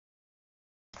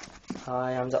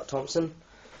Hi, I'm Zac Thompson.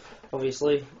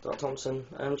 Obviously, Zac Thompson.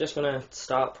 I'm just gonna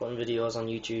start putting videos on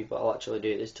YouTube, but I'll actually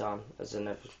do it this time, as I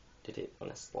never did it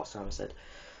when last time I said.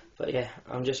 But yeah,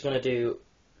 I'm just gonna do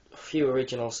a few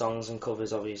original songs and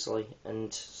covers, obviously.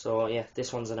 And so yeah,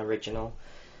 this one's an original,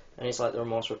 and it's like the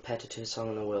most repetitive song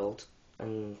in the world,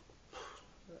 and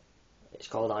it's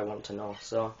called "I Want to Know."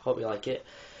 So hope you like it.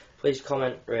 Please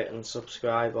comment, rate, and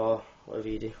subscribe, or whatever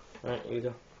you do. Right, here we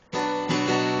go.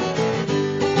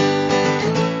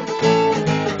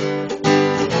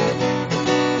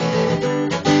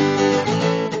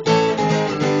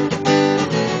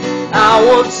 I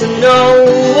want to know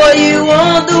what you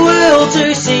want the world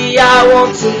to see. I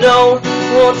want to know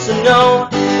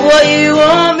what you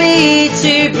want me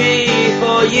to be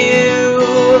for you,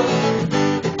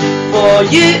 for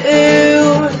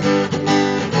you.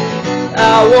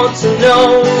 I want to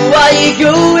know why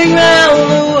you're going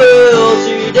round the world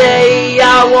today.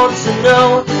 I want to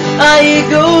know, are you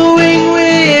going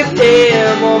with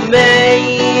him or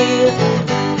me,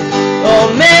 or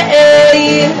me?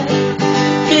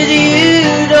 'Cause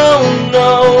you don't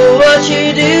know what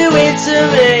you're doing to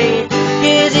me.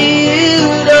 'Cause you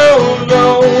don't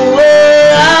know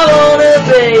where I wanna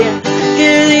be.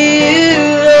 'Cause you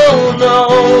don't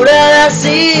know that I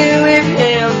see you with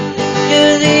him.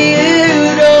 'Cause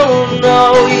you don't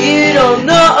know, you don't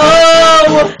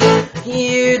know,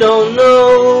 you don't know.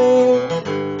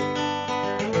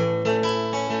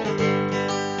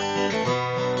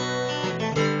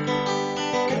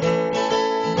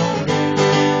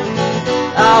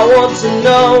 I want to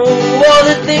know all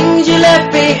the things you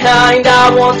left behind. I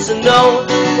want to know,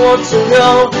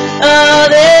 are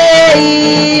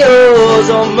they yours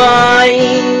or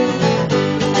mine,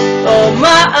 or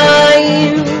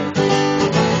mine?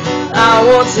 I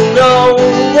want to know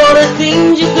all the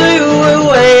things you threw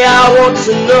away. I want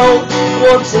to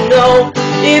know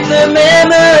if the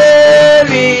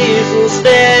memories will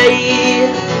stay,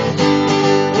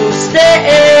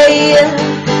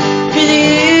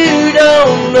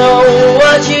 don't know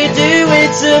what you're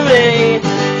doing to me.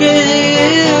 'Cause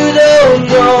you don't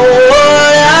know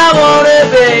what I wanna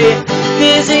be.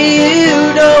 'Cause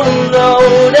you don't know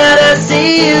that I see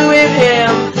you with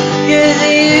him. 'Cause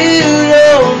you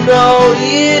don't know,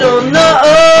 you don't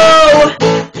know,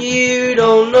 you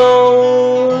don't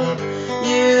know,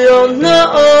 you don't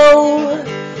know,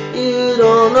 you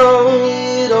don't know,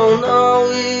 you don't know,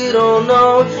 you don't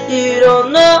know, you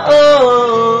don't know.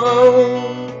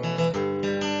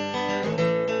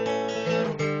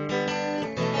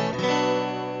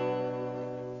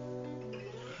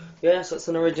 Yes, that's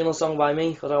an original song by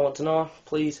me, because I want to know.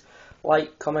 Please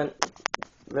like, comment,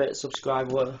 rate,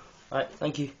 subscribe, whatever. Right,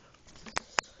 thank you.